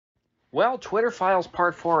Well, Twitter Files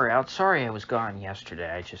Part 4 are out. Sorry I was gone yesterday.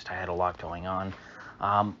 I had a lot going on.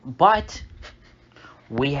 But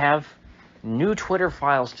we have new Twitter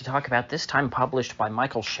files to talk about, this time published by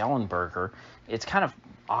Michael Schellenberger. It's kind of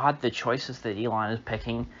odd, the choices that Elon is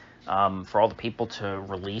picking for all the people to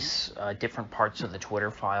release different parts of the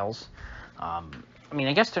Twitter files. I mean,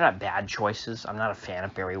 I guess they're not bad choices. I'm not a fan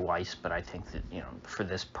of Bari Weiss, but I think that, for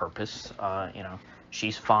this purpose,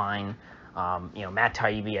 she's fine. Matt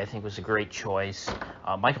Taibbi, I think, was a great choice.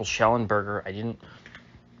 Michael Schellenberger, I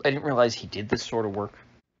didn't realize he did this sort of work.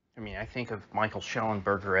 I mean, I think of Michael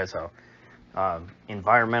Schellenberger as a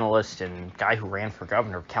environmentalist and guy who ran for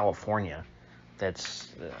governor of California.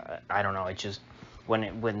 That's I don't know. It just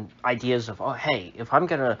when ideas of, oh, hey, if I'm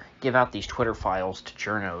gonna give out these Twitter files to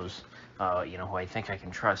journos, who I think I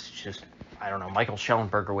can trust, it's just, I don't know. Michael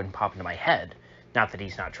Schellenberger wouldn't pop into my head. Not that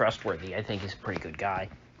he's not trustworthy. I think he's a pretty good guy,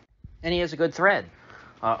 and he has a good thread.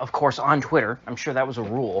 Of course, on Twitter. I'm sure that was a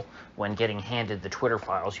rule when getting handed the Twitter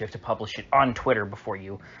files. You have to publish it on Twitter before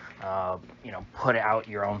you, put out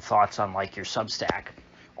your own thoughts on, like, your Substack.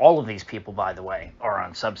 All of these people, by the way, are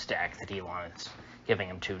on Substack that Elon is giving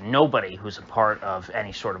them to. Nobody who's a part of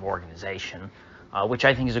any sort of organization, which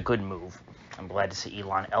I think is a good move. I'm glad to see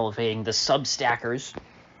Elon elevating the Substackers.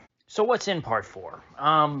 So what's in Part 4?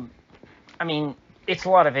 I mean, it's a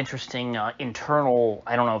lot of interesting internal,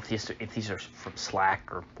 I don't know if these are from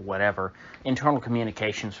Slack or whatever, internal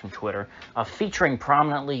communications from Twitter, featuring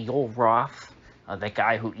prominently Yoel Roth, that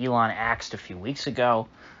guy who Elon axed a few weeks ago,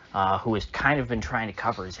 who has kind of been trying to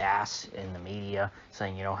cover his ass in the media,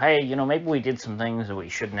 saying, hey, maybe we did some things that we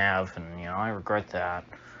shouldn't have, and, I regret that.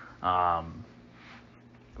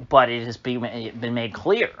 But it has been made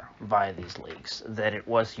clear via these leaks that it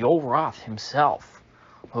was Yoel Roth himself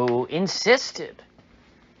who insisted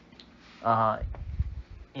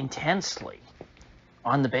intensely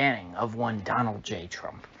on the banning of one Donald J.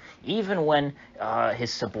 Trump. Even when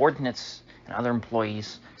his subordinates and other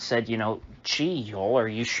employees said, gee, Yoel, are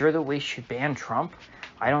you sure that we should ban Trump?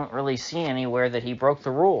 I don't really see anywhere that he broke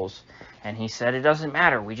the rules. And he said, it doesn't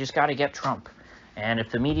matter, we just got to get Trump. And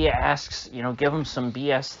if the media asks, give them some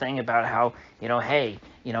BS thing about how, hey,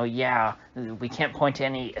 yeah, we can't point to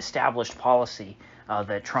any established policy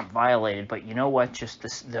that Trump violated, but you know what, just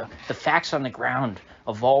the facts on the ground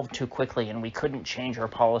evolved too quickly, and we couldn't change our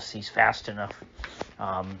policies fast enough,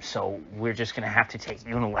 so we're just going to have to take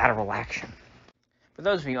unilateral action. For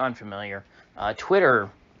those of you unfamiliar, Twitter,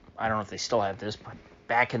 I don't know if they still have this, but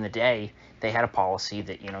back in the day, they had a policy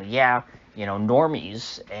that,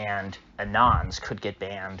 normies and anons could get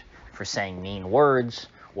banned for saying mean words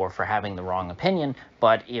or for having the wrong opinion,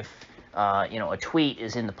 but if, a tweet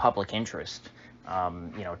is in the public interest,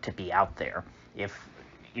 to be out there. If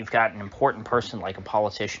you've got an important person like a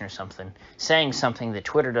politician or something saying something that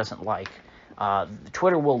Twitter doesn't like,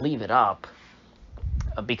 Twitter will leave it up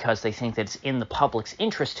because they think that it's in the public's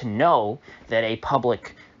interest to know that a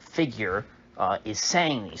public figure is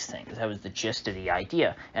saying these things. That was the gist of the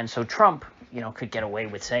idea. And so Trump, could get away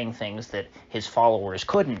with saying things that his followers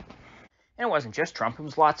couldn't. And it wasn't just Trump, it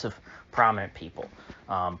was lots of prominent people,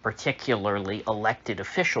 particularly elected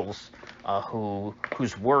officials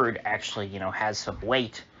whose word actually, has some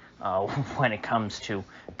weight when it comes to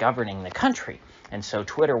governing the country. And so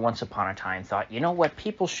Twitter, once upon a time, thought, what,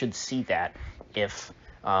 people should see that if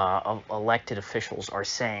elected officials are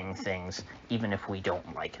saying things, even if we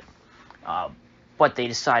don't like it. But they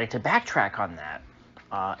decided to backtrack on that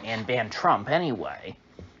and ban Trump anyway,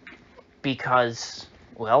 because,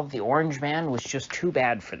 well, the orange man was just too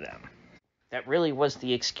bad for them. That really was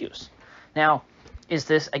the excuse. Now, is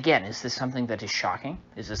this something that is shocking?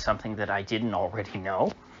 Is this something that I didn't already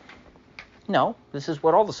know? No, this is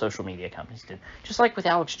what all the social media companies did. Just like with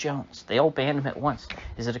Alex Jones, they all banned him at once.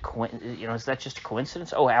 Is that just a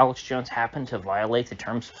coincidence? Oh, Alex Jones happened to violate the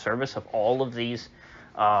terms of service of all of these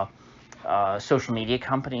social media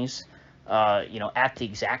companies, at the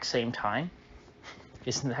exact same time?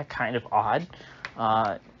 Isn't that kind of odd?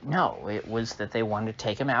 No, it was that they wanted to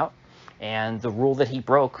take him out, and the rule that he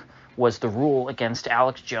broke was the rule against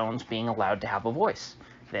Alex Jones being allowed to have a voice.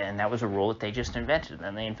 And that was a rule that they just invented.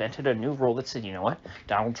 And they invented a new rule that said,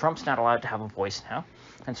 Donald Trump's not allowed to have a voice now,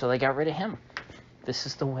 and so they got rid of him. This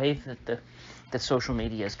is the way that social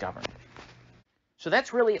media is governed. So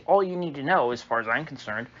that's really all you need to know, as far as I'm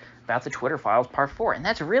concerned, about the Twitter Files Part 4. And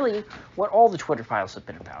that's really what all the Twitter Files have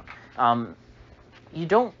been about. You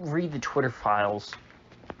don't read the Twitter Files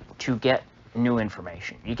to get new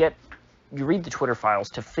information. You read the Twitter Files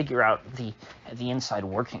to figure out the inside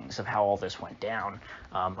workings of how all this went down.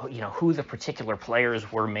 Who the particular players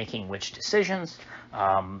were making which decisions.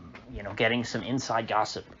 Getting some inside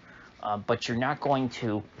gossip but you're not going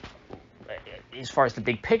to, as far as the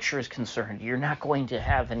big picture is concerned, you're not going to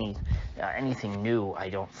have anything new, I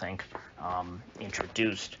don't think,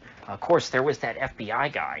 introduced. Of course, there was that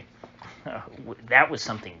FBI guy. That was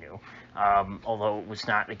something new, although it was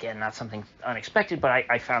not something unexpected, but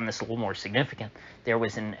I found this a little more significant. There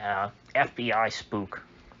was an FBI spook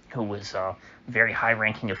who was a very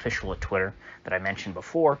high-ranking official at Twitter that I mentioned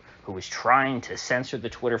before, who was trying to censor the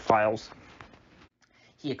Twitter files.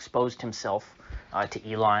 He exposed himself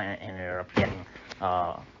to Elon and ended up getting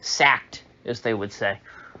sacked, as they would say.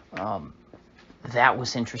 That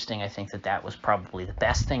was interesting. I think that was probably the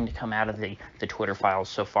best thing to come out of the Twitter files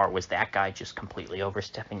so far, was that guy just completely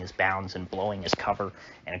overstepping his bounds and blowing his cover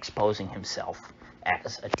and exposing himself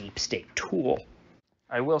as a deep state tool.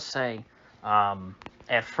 I will say,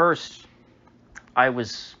 at first, I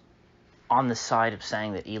was on the side of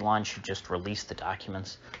saying that Elon should just release the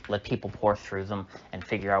documents, let people pour through them, and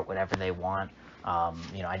figure out whatever they want.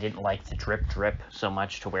 I didn't like the drip so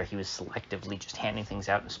much, to where he was selectively just handing things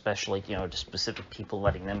out, especially, to specific people,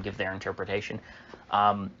 letting them give their interpretation.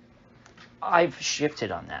 I've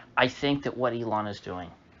shifted on that. I think that what Elon is doing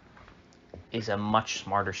is a much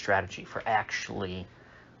smarter strategy for actually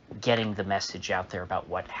getting the message out there about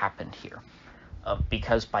what happened here.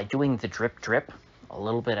 Because by doing the drip a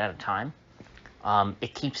little bit at a time,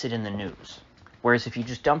 it keeps it in the news. Whereas if you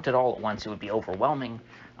just dumped it all at once, it would be overwhelming.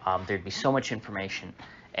 There'd be so much information,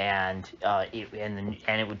 and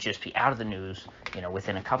it would just be out of the news,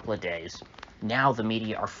 within a couple of days. Now the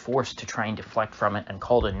media are forced to try and deflect from it and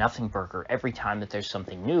call it a nothing burger every time that there's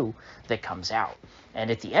something new that comes out. And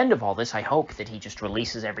at the end of all this, I hope that he just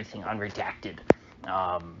releases everything unredacted,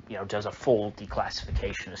 does a full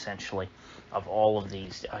declassification, essentially, of all of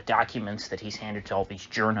these documents that he's handed to all these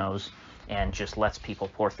journos, and just lets people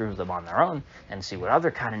pour through them on their own and see what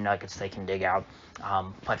other kind of nuggets they can dig out.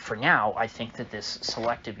 But for now, I think that this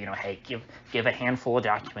selective, hey, give a handful of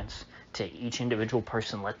documents to each individual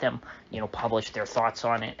person, let them, publish their thoughts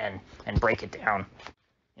on it and break it down.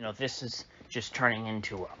 This is just turning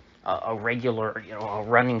into a regular, a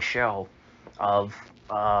running show of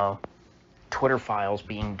Twitter files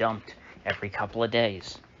being dumped every couple of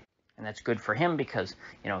days. And that's good for him because,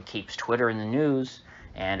 it keeps Twitter in the news,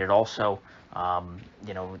 and it also,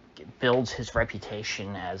 builds his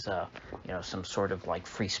reputation as some sort of like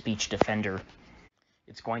free speech defender.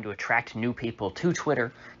 It's going to attract new people to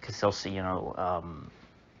Twitter because they'll see,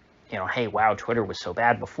 hey, wow, Twitter was so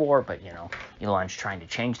bad before, but, Elon's trying to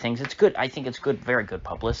change things. It's good. I think it's good, very good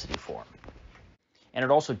publicity for him. And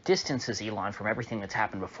it also distances Elon from everything that's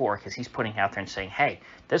happened before, because he's putting out there and saying, hey,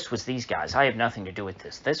 this was these guys. I have nothing to do with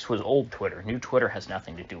this. This was old Twitter. New Twitter has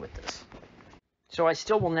nothing to do with this. So I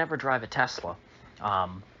still will never drive a Tesla,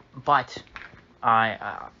 but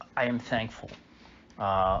I am thankful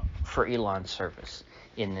for Elon's service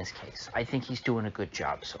in this case. I think he's doing a good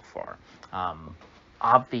job so far.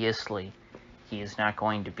 Obviously, he is not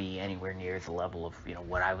going to be anywhere near the level of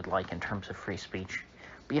what I would like in terms of free speech.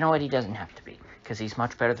 But you know what? He doesn't have to be, because he's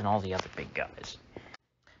much better than all the other big guys.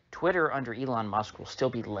 Twitter under Elon Musk will still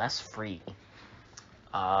be less free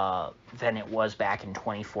than it was back in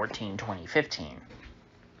 2014, 2015.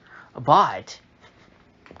 But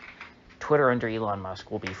Twitter under Elon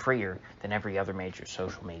Musk will be freer than every other major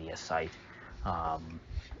social media site,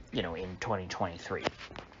 in 2023.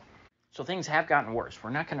 So things have gotten worse. We're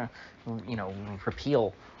not going to,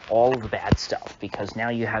 repeal all of the bad stuff, because now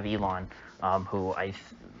you have Elon,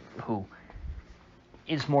 who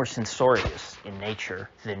is more censorious in nature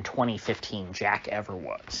than 2015 Jack ever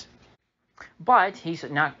was. But he's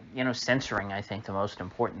not, censoring, I think, the most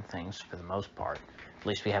important things for the most part. At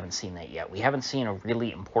least we haven't seen that yet. We haven't seen a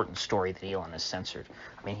really important story that Elon has censored.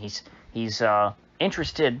 I mean, he's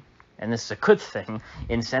interested, and this is a good thing,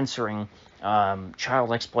 in censoring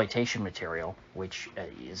child exploitation material, which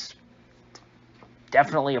is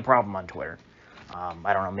definitely a problem on Twitter.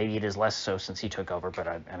 I don't know, maybe it is less so since he took over, but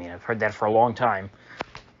I've heard that for a long time.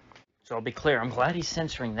 So I'll be clear, I'm glad he's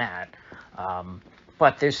censoring that.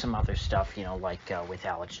 But there's some other stuff, like with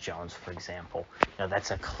Alex Jones, for example. That's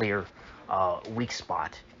a clear weak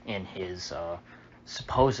spot in his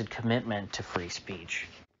supposed commitment to free speech.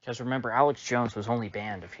 Because remember, Alex Jones was only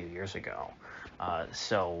banned a few years ago.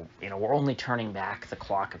 So, we're only turning back the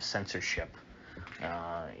clock of censorship,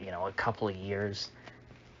 a couple of years.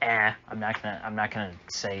 I'm not gonna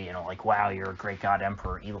say, wow, you're a great God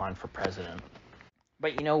Emperor, Elon for president.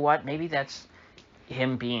 But you know what? Maybe that's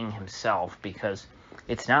him being himself, because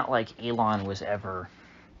it's not like Elon was ever,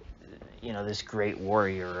 this great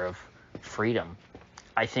warrior of freedom.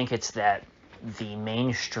 I think it's that the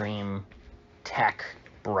mainstream tech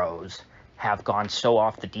bros have gone so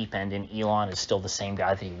off the deep end, and Elon is still the same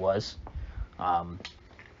guy that he was.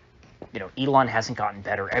 Elon hasn't gotten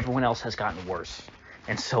better. Everyone else has gotten worse.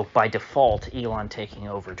 And so by default, Elon taking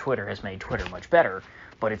over Twitter has made Twitter much better,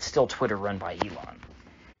 but it's still Twitter run by Elon.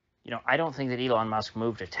 I don't think that Elon Musk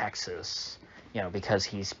moved to Texas, because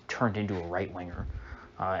he's turned into a right-winger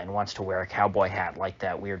and wants to wear a cowboy hat like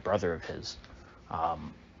that weird brother of his.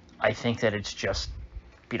 I think that it's just,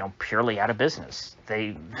 purely out of business.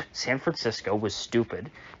 San Francisco was stupid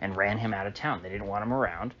and ran him out of town. They didn't want him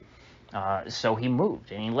around. So he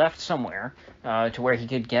moved, and he left somewhere to where he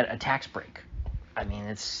could get a tax break. I mean,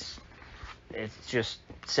 it's just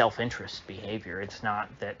self-interest behavior. It's not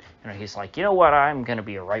that, he's like, you know what, I'm going to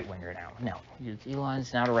be a right-winger now. No,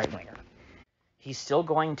 Elon's not a right-winger. He's still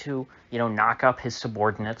going to, knock up his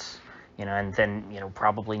subordinates, and then,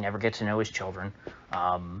 probably never get to know his children.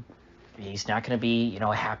 He's not going to be,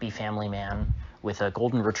 a happy family man with a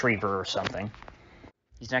golden retriever or something.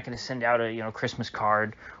 He's not going to send out a, Christmas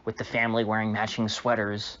card with the family wearing matching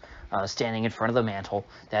sweaters, standing in front of the mantle.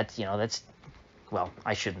 That's, well,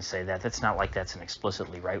 I shouldn't say that. That's not like that's an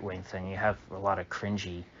explicitly right-wing thing. You have a lot of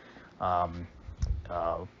cringy,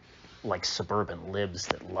 like suburban libs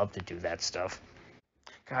that love to do that stuff.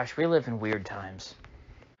 Gosh, we live in weird times.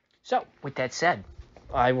 So, with that said,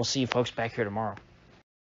 I will see you folks back here tomorrow.